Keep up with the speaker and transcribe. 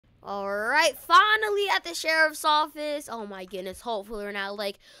Alright, finally at the sheriff's office. Oh my goodness, hopefully we're not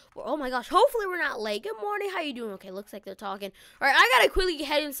late. Oh my gosh, hopefully we're not late. Good morning, how you doing? Okay, looks like they're talking. Alright, I gotta quickly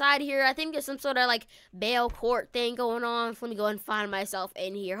head inside here. I think there's some sort of like bail court thing going on. So let me go and find myself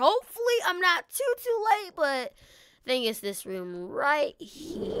in here. Hopefully I'm not too late, but I think it's this room right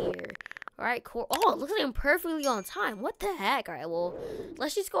here. Alright, court. Oh, it looks like I'm perfectly on time. What the heck? Alright, well,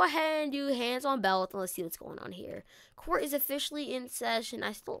 let's just go ahead and do hands on belt and let's see what's going on here. Court is officially in session.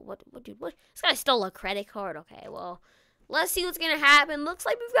 I stole, what, dude, what? This guy stole a credit card. Okay, well, let's see what's gonna happen. Looks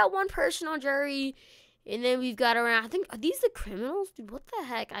like we've got one person on jury, and then we've got around, I think, are these the criminals? Dude, what the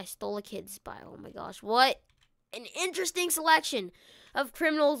heck? I stole a kid's spy. Oh my gosh, what an interesting selection of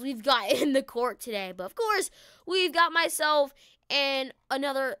criminals we've got in the court today. But of course, we've got myself and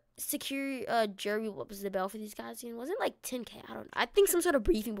another security jury. What was the bail for these guys? Was it like 10K? I don't know. I think some sort of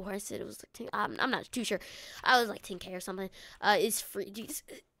briefing before I said it was like 10. I'm not too sure. I was like 10K or something. It's free. These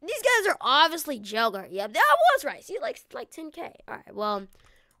guys are obviously joking. Yeah, that was right. See, like 10K. All right. Well,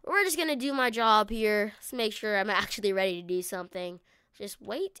 we're just gonna do my job here. Let's make sure I'm actually ready to do something. Just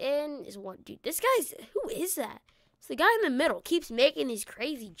wait and is one dude. This guy's, who is that? It's the guy in the middle. Keeps making these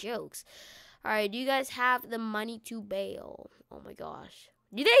crazy jokes. All right. Do you guys have the money to bail? Oh my gosh.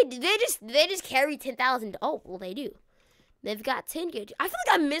 Do they just carry 10,000? Oh, well, they do. They've got 10K. I feel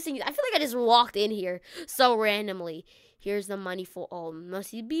like I'm missing. I feel like I just walked in here so randomly. Here's the money for, oh,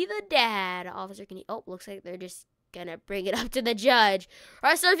 must he be the dad? Officer, can you, oh, looks like they're just gonna bring it up to the judge.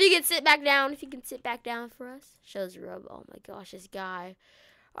 All right, sir, if you can sit back down. If you can sit back down for us. Shows rub. Oh my gosh, this guy.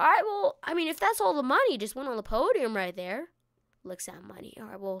 All right, well, I mean, if that's all the money, just went on the podium right there. Looks at money. All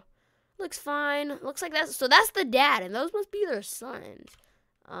right, well, looks fine. Looks like that's, so that's the dad, and those must be their sons.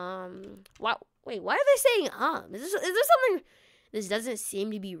 Wait, why are they saying, is there something, this doesn't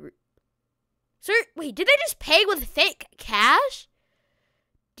seem to be, sir, wait, did they just pay with fake cash?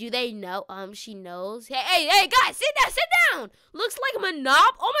 Do they know, she knows, hey, guys, sit down, looks like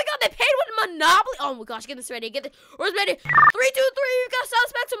Monopoly, oh my god, they paid with Monopoly, oh my gosh, get this ready, where's ready, 3, 2, 3, we've got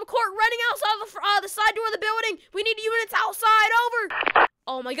suspects from court running outside the side door of the building, we need units outside, over.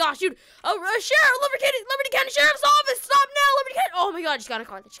 Oh my gosh, dude. Sheriff, Liberty County Sheriff's Office. Stop now, Liberty County. Oh my god, just got in a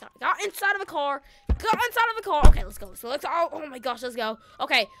car. Got inside of a car. Okay, let's go. So let's go. Oh my gosh, let's go.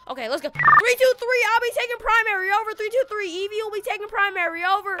 Okay, let's go. 3, 2, 3. I'll be taking primary over. 3, 2, 3. Evie will be taking primary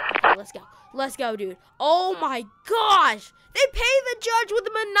over. Okay, let's go. Let's go, dude. Oh my gosh. They pay the judge with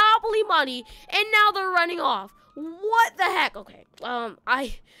the Monopoly money, and now they're running off. What the heck? Okay, I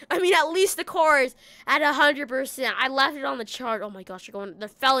mean, at least the car is at 100%. I left it on the chart. Oh my gosh, you're going, the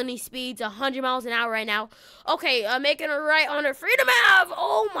felony speed's 100 miles an hour right now. Okay, making a right on a Freedom Ave.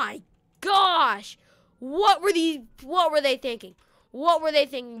 Oh my gosh. What were they thinking? What were they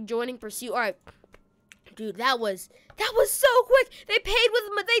thinking? Joining pursuit. All right. Dude, that was so quick. They paid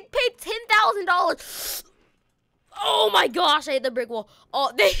 $10,000. Oh my gosh, I hit the brick wall.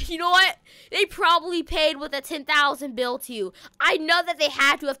 Oh, you know what? They probably paid with a 10,000 bill too. I know that they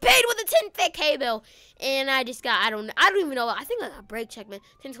had to have paid with a 10K bill. And I just got, I don't even know. I think a brake check, man.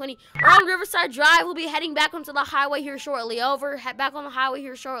 1020. Around Riverside Drive, we'll be heading back onto the highway here shortly over. Head back on the highway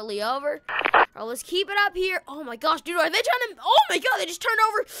here shortly over. All right, let's keep it up here. Oh my gosh, dude, are they trying to, oh my god, they just turned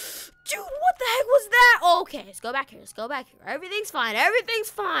over. Dude, what the heck was that? Oh, okay, let's go back here. Everything's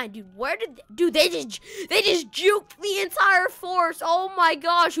fine. Dude, they just juked the entire force. Oh my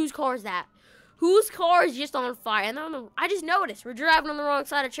gosh, whose car is that? Whose car is just on fire? And I just noticed we're driving on the wrong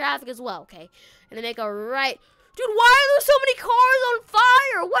side of traffic as well. Okay, and then make a right. Dude, why are there so many cars on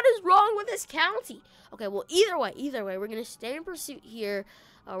fire? What is wrong with this county? Okay, well, either way, we're gonna stay in pursuit here.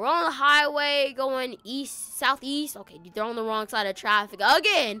 We're on the highway going southeast. Okay, dude, they're on the wrong side of traffic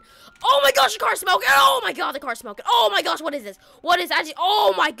again. Oh my gosh, the car's smoking. Oh my god, the car's smoking. Oh my gosh, what is this?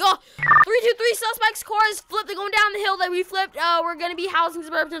 Oh my god. 323 suspects car is flipped. They're going down the hill that we flipped. We're going to be housing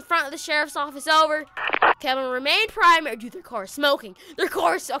suburbs in front of the sheriff's office. Over. Kevin remained primary. Dude, their car is smoking.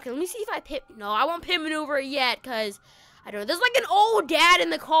 Okay, let me see if I pit. No, I won't pit maneuver it yet because I don't know. There's like an old dad in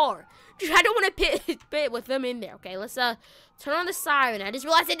the car. Dude, I don't want to pit with them in there. Okay, let's turn on the siren. I just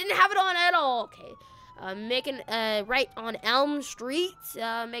realized I didn't have it on at all. Okay. Making a right on Elm Street.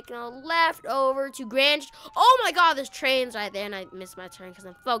 Making a left over to Grand. Oh my god, there's trains right there. And I missed my turn because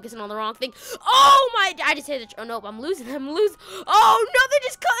I'm focusing on the wrong thing. Oh my, I just hit the, oh nope, I'm losing. Oh no, they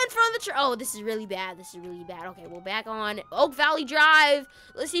just cut in front of the train. Oh, this is really bad. Okay, we're back on Oak Valley Drive.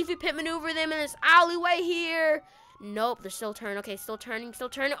 Let's see if we pit maneuver them in this alleyway here. Nope, they're still turning. Okay, still turning.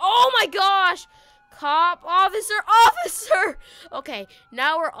 Oh my gosh! Cop, officer! Okay,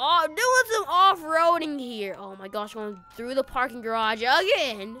 now we're all doing some off-roading here. Oh my gosh, going through the parking garage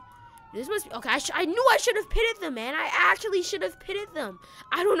again. This must be, okay, I knew I should have pitted them, man. I actually should have pitted them.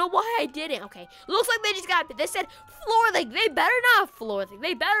 I don't know why I didn't. Okay, looks like they just got pit. They said floor the, they better not floor the,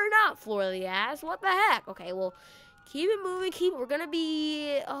 they better not floor the ass. What the heck? Okay, well, keep it moving, we're gonna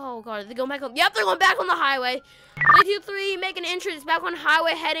be, oh God, they're going back on, yep, they're going back on the highway. 323, make an entrance back on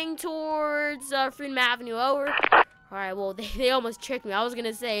highway heading towards Freedom Avenue, over. All right, well, they almost tricked me. I was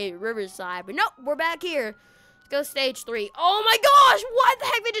gonna say Riverside, but nope, we're back here. Go stage 3. Oh my gosh, what the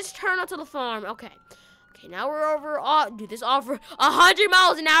heck? They just turned onto the farm. Okay, now we're over. Oh, dude, this offer 100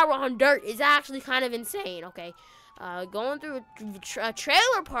 miles an hour on dirt is actually kind of insane. Okay, going through a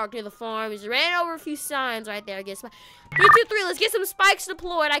trailer park near the farm. Just ran over a few signs right there. I guess 323. Let's get some spikes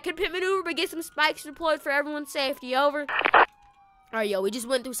deployed. I could pit maneuver, but get some spikes deployed for everyone's safety. Over. All right, yo, we just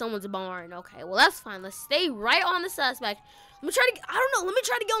went through someone's barn. Okay, well that's fine. Let's stay right on the suspect. Let me try to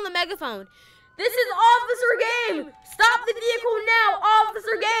get on the megaphone. This is Officer Game! Stop the vehicle now!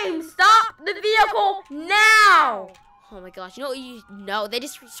 Officer Game! Stop the vehicle now! Oh my gosh, no, they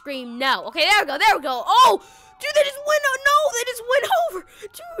just screamed no. Okay, there we go. Oh, dude, they just went over.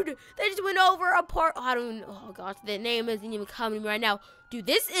 Dude, they just went over a part. I don't know. Oh gosh, the name isn't even coming to me right now. Dude,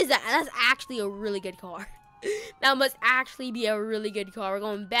 that's actually a really good car. That must actually be a really good car. We're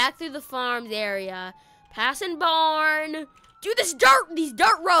going back through the farms area, passing barn. Dude, these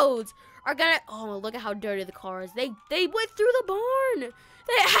dirt roads are gonna, oh, look at how dirty the car is. They went through the barn.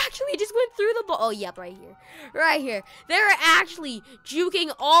 They actually just went through the barn. Oh, yep, right here. They're actually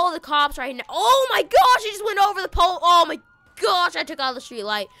juking all the cops right now. Oh my gosh, they just went over the pole. Oh my gosh, I took out the street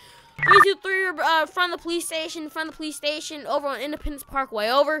light. 323, front of the police station, over on Independence Parkway,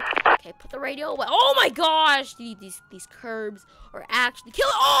 over. Okay, put the radio away. Oh my gosh, these curbs are actually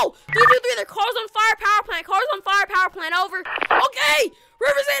killing. Oh, 323, their car's on fire, power plant, over. Okay,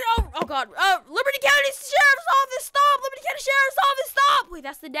 Riverside, over. Oh God, Liberty County Sheriff's Office, stop. Liberty County Sheriff's Office, stop. Wait,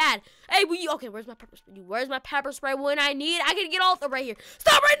 that's the dad. Hey, okay, where's my pepper spray? Where's my pepper spray when I need it? I can get off right here.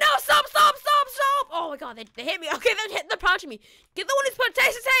 Stop right now, stop. Oh my God, they hit me. Okay, they're punching me. Get the one who's put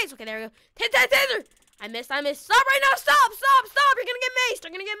taser. Okay, there we go. Taser. I missed. Stop right now, stop. You're gonna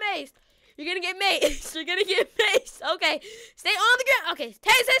get maced. Okay, stay on the ground. Okay,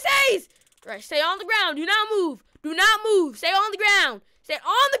 tase. Right, stay on the ground. Do not move. Stay on the ground.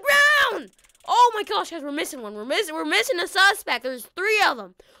 Oh my gosh, guys, we're missing one. We're missing a suspect. There's 3 of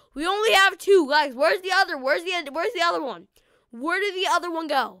them. We only have 2, guys. Where's the other one? Where did the other one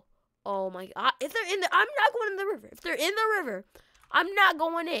go? Oh my God. If they're I'm not going in the river. If they're in the river, I'm not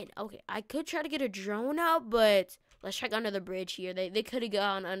going in. Okay, I could try to get a drone out, but let's check under the bridge here. They could have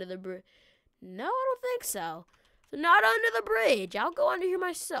gone under the bridge. No, I don't think so. Not under the bridge. I'll go under here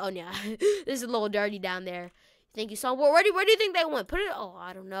myself. Oh, yeah. This is a little dirty down there. Thank you, son. Where do you think they went? Put it. Oh,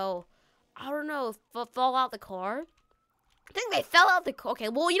 I don't know. Fall out the car. I think they fell out the car. Okay,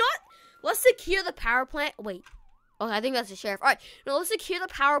 well, you know what? Let's secure the power plant. Wait. Okay, I think that's the sheriff. All right. No, let's secure the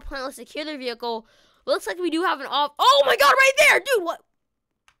power plant. Let's secure the vehicle. Looks like we do have an off. Oh my God, right there, dude.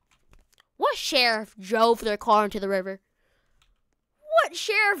 What sheriff drove their car into the river? What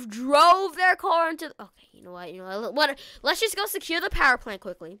sheriff drove their car into the... Okay, you know what? Let's just go secure the power plant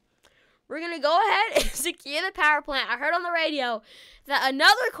quickly. We're going to go ahead and secure the power plant. I heard on the radio that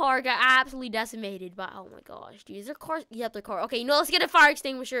another car got absolutely decimated by... Oh, my gosh, dude. Is their car... Yep, their car. Okay, let's get a fire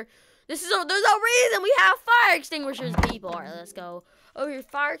extinguisher. There's no reason we have fire extinguishers, people. All right, let's go. Over here,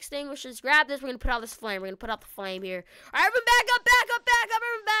 fire extinguishers. Grab this. We're going to put out this flame. We're going to put out the flame here. All right, everyone back up.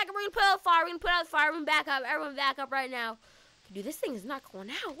 Everyone back up. We're going to put out the fire. Everyone back up right now. Dude, this thing is not going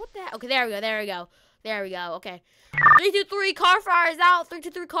out. What the heck? Okay, there we go. Okay. 323, car fire is out.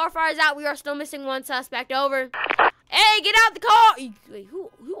 323, car fire is out. We are still missing one suspect. Over. Hey, get out the car. Wait, who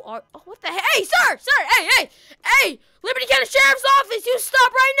are... Oh, what the heck? Hey, sir. Hey. Liberty County Sheriff's Office. You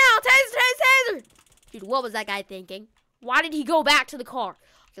stop right now. Taser. Dude, what was that guy thinking? Why did he go back to the car?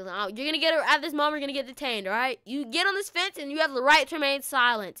 You're going to get, at this moment, you're going to get detained, all right? You get on this fence, and you have the right to remain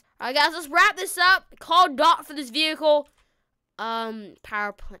silent. All right, guys, let's wrap this up. Call DOT for this vehicle.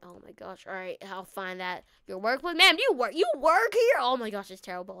 Power plant. Oh my gosh. All right, I'll find that. Your workplace, ma'am. You work here? Oh my gosh, that's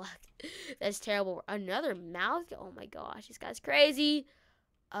terrible. That's terrible. Another mouth. Oh my gosh, this guy's crazy.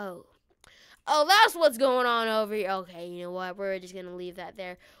 Oh, that's what's going on over here. Okay, you know what? We're just gonna leave that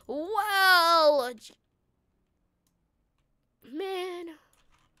there. Well, man,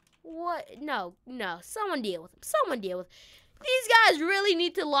 what? No. Someone deal with him. These guys really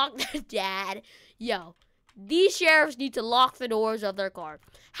need to lock their dad. Yo. These sheriffs need to lock the doors of their car.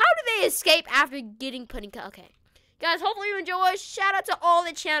 How do they escape after getting put in... Okay. Guys, hopefully you enjoy. Shout out to all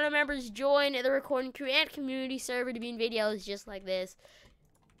the channel members. Join the recording crew and community server to be in videos just like this.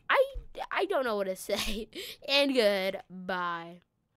 I don't know what to say. And goodbye.